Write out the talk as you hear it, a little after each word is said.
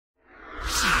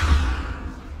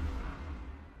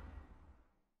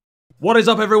What is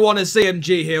up everyone, it's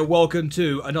CMG here, welcome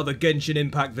to another Genshin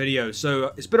Impact video.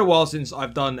 So, it's been a while since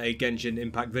I've done a Genshin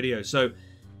Impact video, so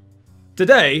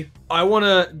today I want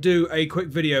to do a quick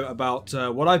video about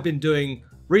what I've been doing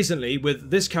recently with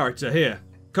this character here,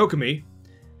 Kokomi,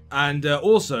 and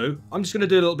also I'm just going to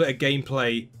do a little bit of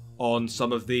gameplay on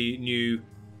some of the new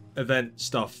event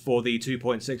stuff for the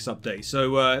 2.6 update.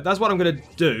 So that's what I'm going to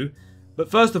do, but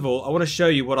first of all I want to show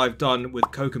you what I've done with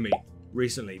Kokomi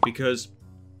recently, because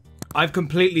I've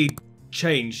completely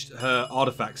changed her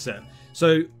artifact set.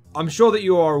 So I'm sure that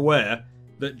you are aware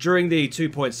that during the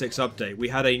 2.6 update we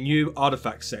had a new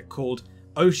artifact set called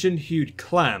Ocean-Hued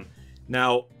Clam.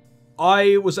 Now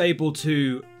I was able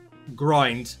to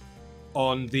grind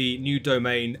on the new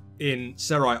domain in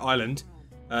Serai Island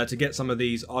to get some of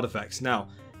these artifacts. Now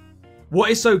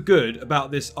what is so good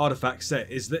about this artifact set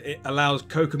is that it allows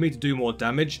Kokomi to do more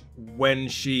damage when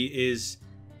she is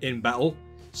in battle.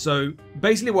 So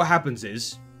basically what happens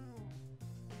is,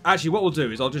 actually what we'll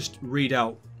do is I'll just read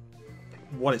out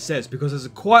what it says, because there's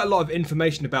quite a lot of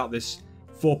information about this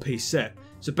 4-piece set.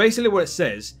 So basically what it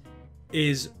says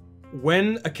is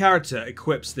when a character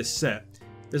equips this set,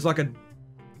 there's like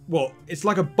it's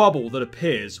like a bubble that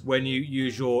appears when you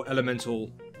use your elemental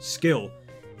skill.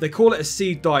 They call it a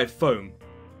seed-dyed foam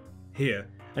here,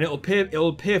 and it'll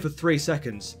appear for 3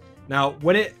 seconds. Now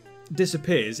when it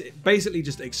disappears, it basically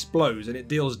just explodes and it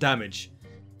deals damage.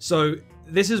 So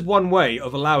this is one way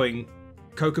of allowing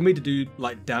Kokomi to do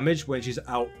like damage when she's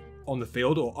out on the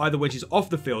field, or either when she's off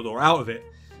the field or out of it.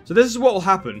 So this is what will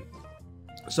happen.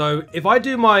 So if I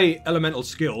do my elemental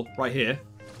skill right here,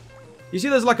 you see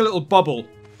there's like a little bubble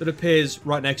that appears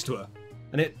right next to her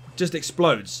and it just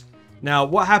explodes. Now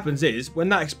what happens is when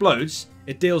that explodes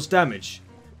it deals damage,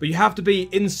 but you have to be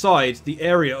inside the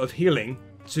area of healing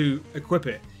to equip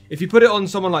it. If you put it on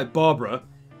someone like Barbara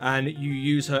and you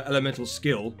use her elemental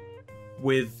skill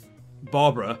with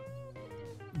Barbara,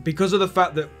 because of the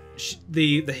fact that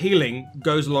the healing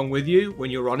goes along with you when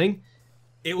you're running,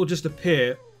 it will just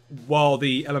appear while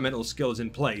the elemental skill is in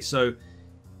play. So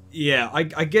yeah,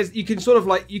 I guess you can sort of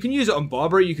like, you can use it on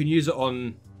Barbara, you can use it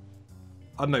on,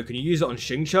 I don't know, can you use it on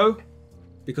Xingqiu?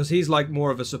 Because he's like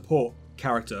more of a support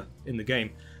character in the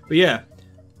game. But yeah,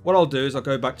 what I'll do is I'll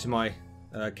go back to my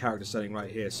character setting right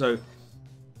here. So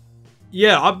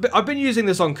yeah, I've been using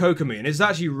this on Kokomi and it's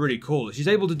actually really cool. She's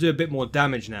able to do a bit more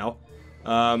damage now,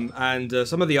 and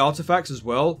some of the artifacts as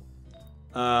well.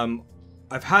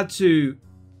 I've had to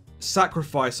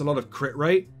sacrifice a lot of crit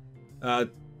rate to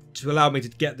allow me to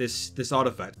get this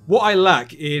artifact. What I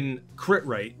lack in crit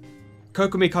rate,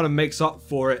 Kokomi kind of makes up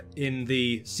for it in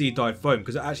the seed-dyed foam,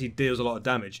 because it actually deals a lot of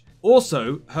damage.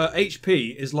 Also, her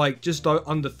HP is like just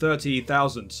under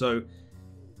 30,000, so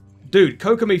dude,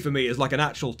 Kokomi for me is like an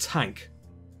actual tank.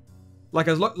 Like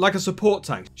a support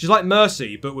tank. She's like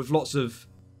Mercy, but with lots of,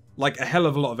 like a hell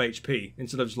of a lot of HP,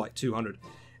 instead of just like 200.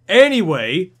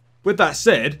 Anyway, with that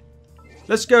said,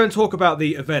 let's go and talk about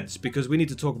the events, because we need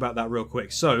to talk about that real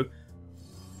quick. So,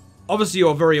 obviously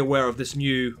you're very aware of this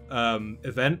new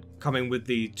event coming with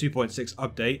the 2.6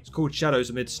 update. It's called Shadows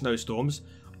Amidst Snowstorms.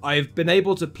 I've been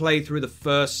able to play through the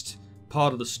first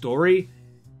part of the story.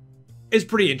 It's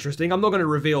pretty interesting. I'm not going to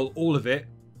reveal all of it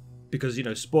because, you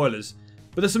know, spoilers.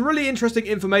 But there's some really interesting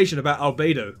information about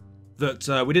Albedo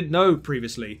that we didn't know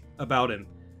previously about him.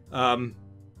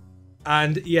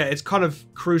 And yeah, it's kind of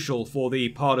crucial for the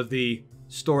part of the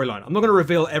storyline. I'm not going to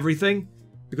reveal everything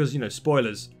because, you know,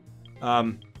 spoilers.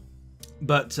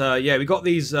 But yeah, we got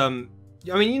these, I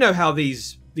mean, you know how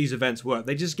these events work.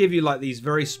 They just give you like these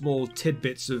very small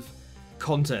tidbits of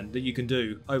content that you can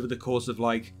do over the course of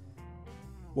like,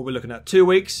 what we're looking at, 2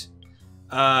 weeks.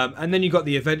 And then you got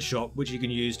the event shop, which you can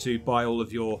use to buy all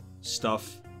of your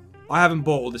stuff. I haven't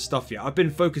bought all this stuff yet. I've been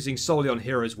focusing solely on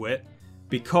Hero's Wit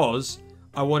because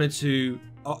I wanted to,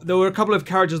 there were a couple of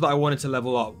characters that I wanted to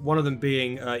level up. One of them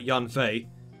being Yan Fei,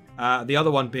 the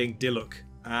other one being Diluc,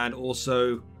 and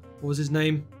also, what was his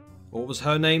name? What was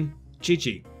her name?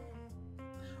 Chi-Chi.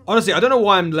 Honestly, I don't know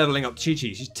why I'm leveling up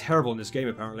Chi-Chi. She's terrible in this game,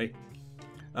 apparently.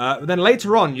 But then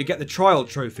later on, you get the trial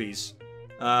trophies,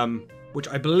 which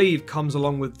I believe comes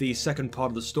along with the second part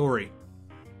of the story.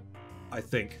 I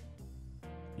think.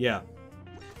 Yeah.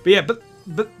 But yeah,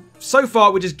 but so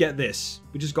far we just get this.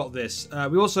 We just got this.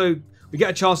 We get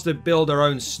a chance to build our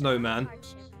own snowman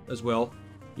as well.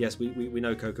 Yes, we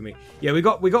know Kokomi. Yeah, we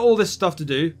got all this stuff to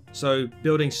do. So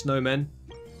building snowmen,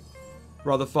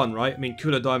 rather fun, right? I mean,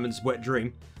 Cooler Diamond's wet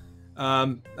dream.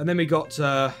 And then we got.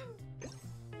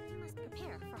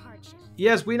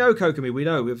 Yes, we know Kokomi. We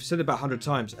know. We've said it about 100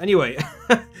 times. Anyway,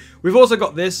 we've also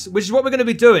got this, which is what we're going to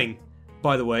be doing,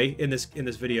 by the way, in this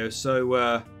video.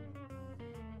 So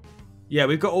Yeah,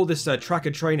 we've got all this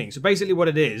tracker training. So basically what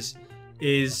it is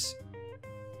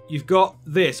you've got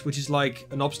this, which is like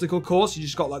an obstacle course. You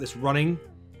just got like this running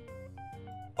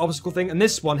obstacle thing. And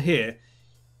this one here,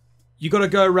 you got to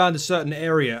go around a certain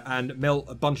area and melt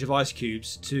a bunch of ice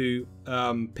cubes to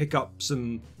pick up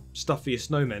some stuff for your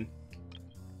snowmen.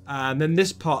 And then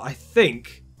this part, I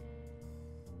think,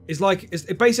 is like,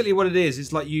 basically what it is.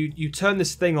 It's like you turn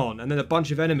this thing on and then a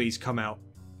bunch of enemies come out.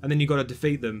 And then you got to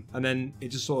defeat them. And then it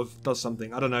just sort of does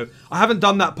something. I don't know. I haven't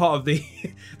done that part of the...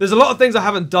 There's a lot of things I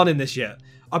haven't done in this yet.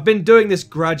 I've been doing this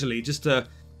gradually just to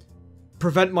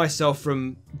prevent myself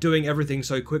from doing everything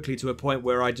so quickly to a point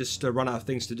where I just run out of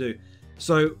things to do.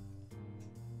 So,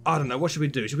 I don't know. What should we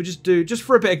do? Should we just do... Just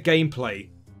for a bit of gameplay.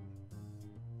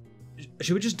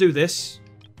 Should we just do this?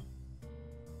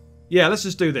 Yeah, let's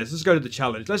just do this. Let's go to the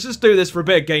challenge. Let's just do this for a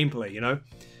bit of gameplay, you know?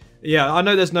 Yeah, I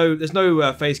know there's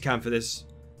no face cam for this,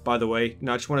 by the way.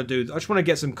 No, I just want to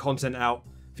get some content out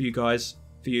for you guys,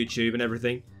 for YouTube and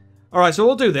everything. Alright, so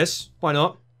we'll do this. Why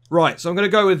not? Right, so I'm going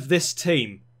to go with this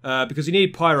team. Because you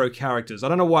need pyro characters. I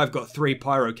don't know why I've got 3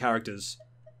 pyro characters.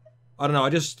 I don't know, I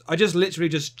just literally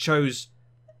just chose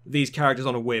these characters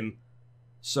on a whim.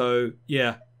 So,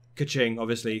 yeah. Ka-ching,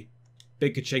 obviously.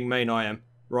 Big ka-ching main I am.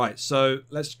 Right, so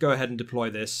let's go ahead and deploy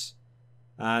this.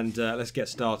 And let's get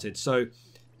started. So,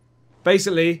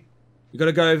 basically, you've got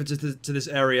to go over to this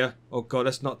area. Oh god,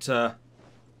 let's not...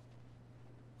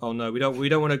 Oh no, we don't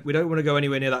want to go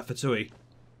anywhere near that Fatui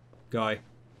guy.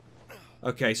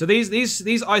 Okay, so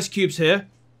these ice cubes here,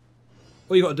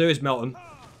 all you got to do is melt them,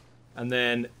 and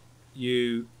then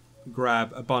you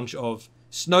grab a bunch of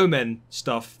snowmen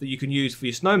stuff that you can use for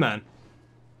your snowman,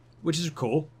 which is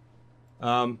cool.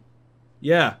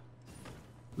 Yeah,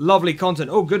 lovely content.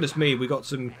 Oh goodness me, we got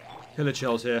some killer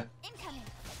shells here.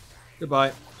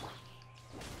 Goodbye.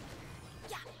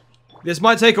 This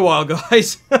might take a while,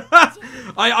 guys.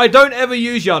 I don't ever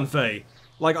use Yanfei.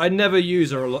 Like, I never use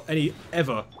her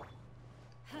ever.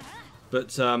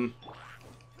 But,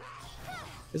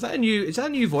 is that a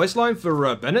new voice line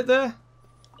for Bennett there?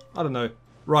 I don't know.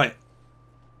 Right.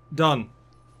 Done.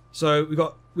 So,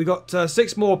 we got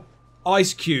 6 more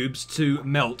ice cubes to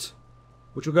melt,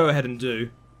 which we'll go ahead and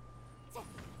do.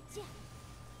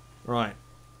 Right.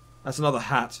 That's another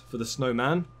hat for the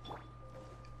snowman.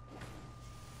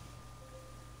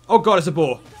 Oh god, it's a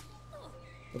boar.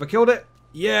 Have I killed it?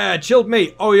 Yeah, chilled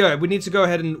meat. Oh yeah, we need to go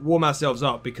ahead and warm ourselves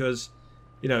up because,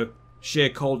 you know, sheer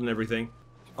cold and everything.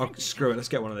 Oh, screw it, let's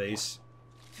get one of these.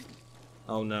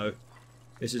 Oh no.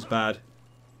 This is bad.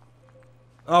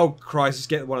 Oh Christ, let's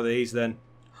get one of these then.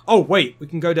 Oh wait, we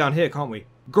can go down here, can't we?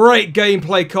 Great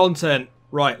gameplay content!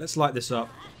 Right, let's light this up.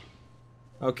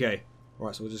 Okay.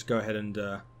 Right, so we'll just go ahead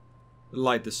and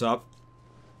light this up.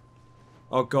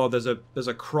 Oh god, there's a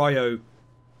cryo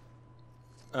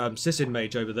Sissin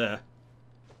mage over there.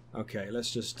 Okay,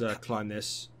 let's just climb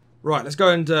this. Right, let's go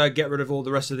and get rid of all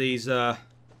the rest of these oh,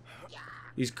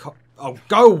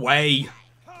 go away!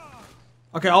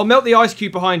 Okay, I'll melt the ice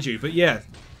cube behind you, but yeah,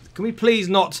 can we please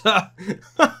not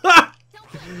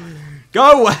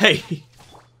go away!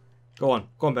 Go on,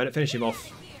 Bennett, finish him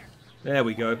off. There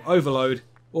we go. Overload,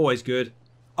 always good.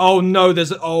 Oh no,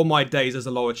 oh my days, there's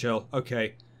a lower chill.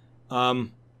 Okay,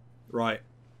 right.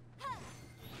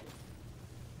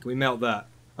 Can we melt that?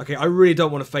 Okay, I really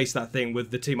don't want to face that thing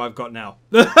with the team I've got now.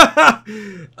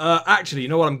 Actually, you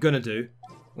know what I'm going to do?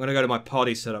 I'm going to go to my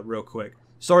party setup real quick.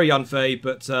 Sorry, Yanfei,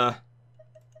 but a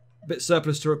bit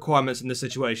surplus to requirements in this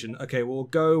situation. Okay, we'll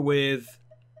go with...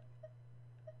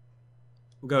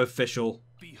 We'll go official.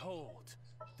 Behold,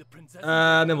 the princess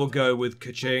and then we'll go with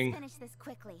Ka-ching.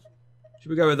 Should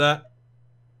we go with that?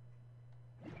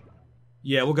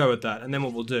 Yeah, we'll go with that. And then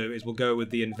what we'll do is we'll go with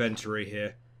the inventory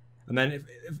here. And then, if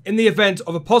in the event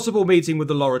of a possible meeting with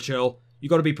the Lorachil, you've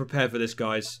got to be prepared for this,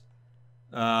 guys.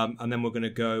 And then we're going to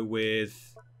go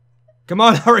with... Come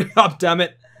on, hurry up, damn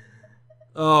it!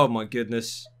 Oh, my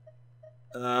goodness.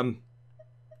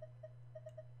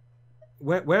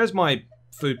 Where's my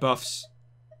food buffs?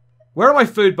 Where are my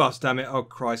food buffs, damn it? Oh,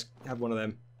 Christ, have one of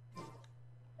them.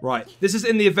 Right, this is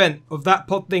in the event of that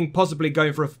thing possibly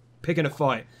going for picking a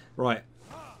fight. Right.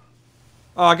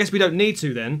 Oh, I guess we don't need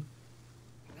to, then.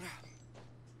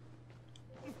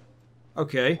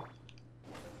 Okay.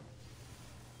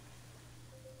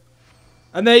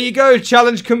 And there you go,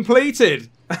 challenge completed.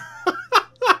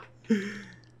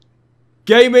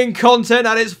 Gaming content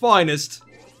at its finest.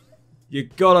 You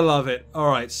gotta love it.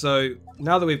 Alright, so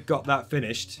now that we've got that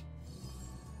finished,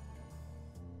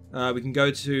 we can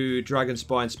go to Dragon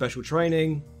Spine Special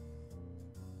Training,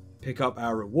 pick up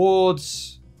our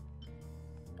rewards.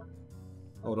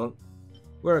 Hold on.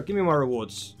 Give me my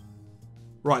rewards.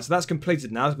 Right, so that's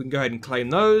completed now. So we can go ahead and claim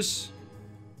those.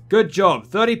 Good job.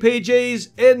 30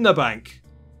 PGs in the bank.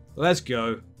 Let's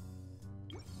go.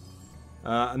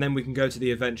 And then we can go to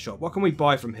the event shop. What can we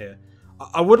buy from here?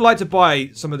 I would like to buy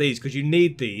some of these because you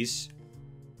need these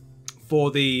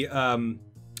for the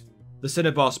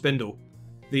Cinnabar Spindle.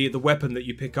 The weapon that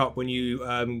you pick up when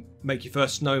you make your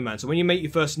first snowman. So when you make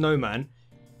your first snowman,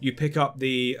 you pick up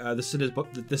the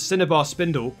Cinnabar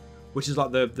Spindle, which is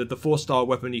like the 4-star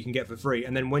weapon you can get for free.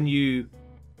 And then when you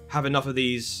have enough of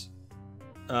these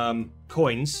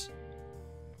coins,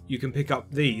 you can pick up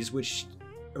these, which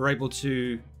are able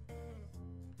to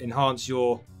enhance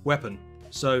your weapon.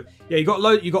 So yeah, you got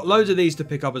loads of these to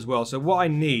pick up as well. So what I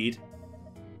need,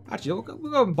 actually,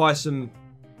 we'll go and buy some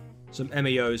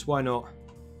MEOs. Why not?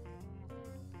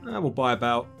 We'll buy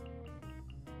about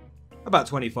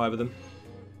 25 of them.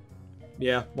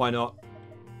 Yeah, why not?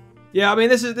 Yeah, I mean,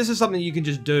 this is something you can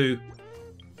just do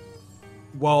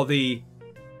while the...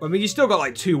 I mean, you still got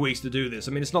like 2 weeks to do this.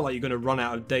 I mean, it's not like you're going to run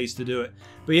out of days to do it.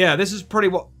 But yeah, this is pretty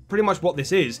much what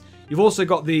this is. You've also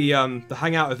got the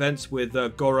hangout events with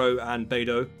Goro and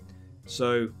Beidou.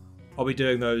 So I'll be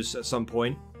doing those at some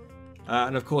point.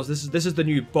 And of course, this is the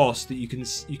new boss that you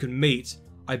can meet,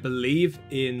 I believe,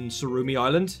 in Surumi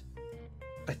Island.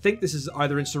 I think this is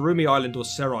either in Surumi Island or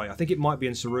Serai. I think it might be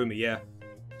in Surumi, yeah.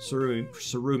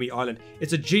 Surumi Island.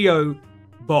 It's a Geo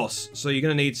boss, so you're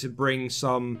going to need to bring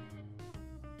some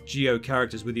Geo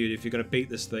characters with you if you're going to beat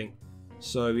this thing.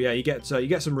 So yeah, you get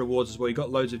some rewards as well. You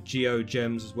got loads of Geo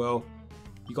gems as well.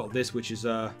 You got this, which is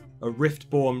a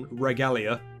Riftborn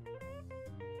Regalia.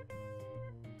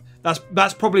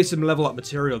 That's probably some level up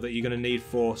material that you're going to need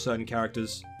for certain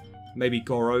characters. Maybe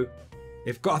Goro.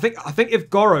 I think if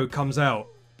Goro comes out,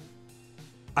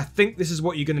 I think this is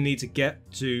what you're going to need to get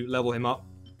to level him up.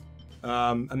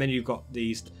 And then you've got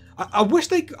these. I wish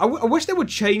they would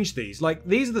change these. Like,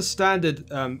 these are the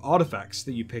standard artifacts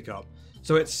that you pick up.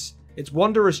 So it's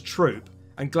Wanderer's Troop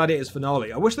and Gladiator's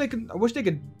Finale. I wish they could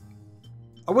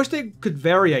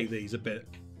variate these a bit,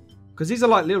 because these are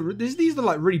like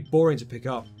really boring to pick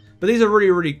up. But these are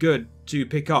really good to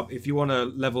pick up if you want to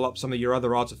level up some of your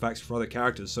other artifacts for other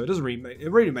characters. So it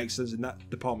really makes sense in that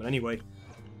department anyway.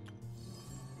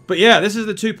 But yeah, this is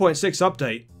the 2.6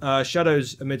 update,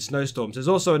 Shadows Amidst Snowstorms. There's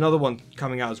also another one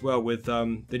coming out as well with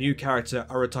the new character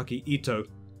Arataki Ito,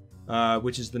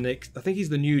 which is the next. I think he's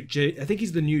the new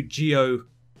Geo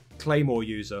Claymore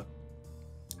user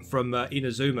from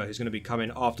Inazuma, who's going to be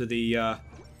coming after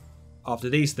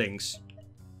these things.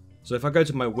 So if I go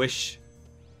to my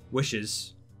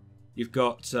wishes, you've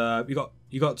got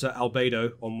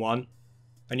Albedo on one,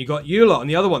 and you got Eula on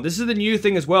the other one. This is the new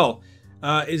thing as well.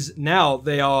 Is now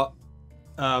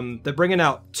they're bringing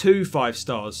out 2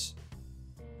 5-stars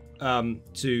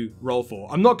to roll for.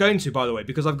 I'm not going to, by the way,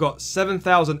 because I've got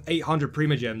 7,800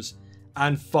 Prima Gems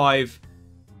and 5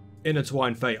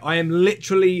 Intertwined Fate. I am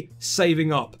literally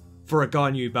saving up for a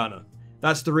Ganyu banner.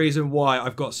 That's the reason why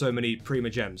I've got so many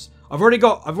Prima Gems. I've already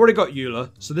got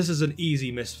Eula, so this is an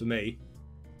easy miss for me.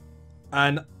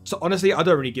 And so honestly, I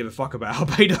don't really give a fuck about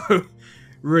Albedo.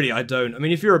 Really, I don't. I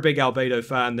mean, if you're a big Albedo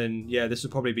fan, then yeah, this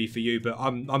would probably be for you, but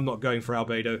I'm not going for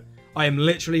Albedo. I am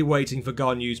literally waiting for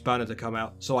Ganyu's banner to come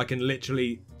out, so I can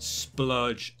literally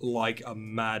splurge like a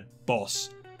mad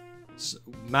boss.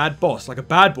 Mad boss, like a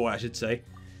bad boy, I should say.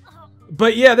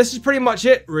 But yeah, this is pretty much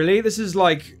it, really. This is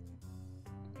like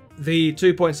the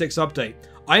 2.6 update.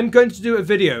 I'm going to do a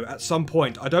video at some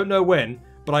point. I don't know when,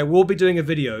 but I will be doing a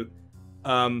video.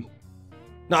 Now,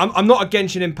 I'm not a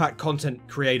Genshin Impact content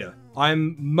creator.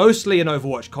 I'm mostly an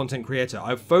Overwatch content creator.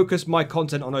 I've focused my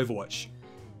content on Overwatch.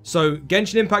 So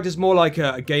Genshin Impact is more like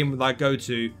a game that I go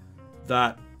to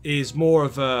that is more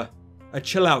of a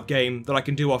chill out game that I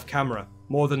can do off camera,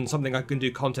 more than something I can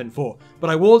do content for. But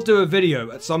I will do a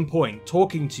video at some point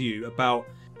talking to you about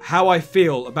how I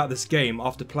feel about this game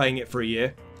after playing it for a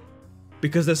year.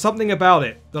 Because there's something about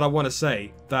it that I want to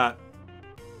say that,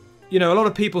 you know, a lot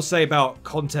of people say about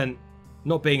content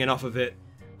not being enough of it.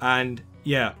 And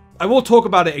yeah, I will talk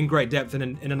about it in great depth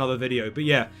in another video, but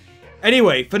yeah.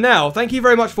 Anyway, for now, thank you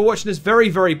very much for watching this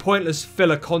very pointless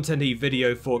filler content-y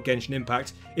video for Genshin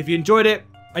Impact. If you enjoyed it,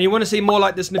 and you want to see more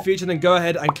like this in the future, then go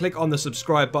ahead and click on the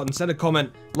subscribe button, send a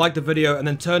comment, like the video, and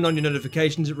then turn on your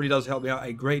notifications. It really does help me out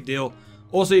a great deal.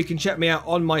 Also, you can check me out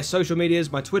on my social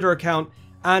medias, my Twitter account,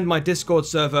 and my Discord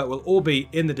server will all be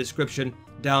in the description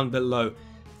down below.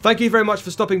 Thank you very much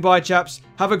for stopping by, chaps.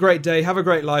 Have a great day, have a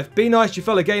great life. Be nice to your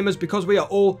fellow gamers, because we are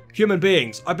all human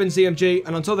beings. I've been CMG,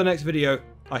 and until the next video,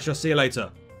 I shall see you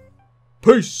later.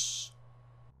 Peace!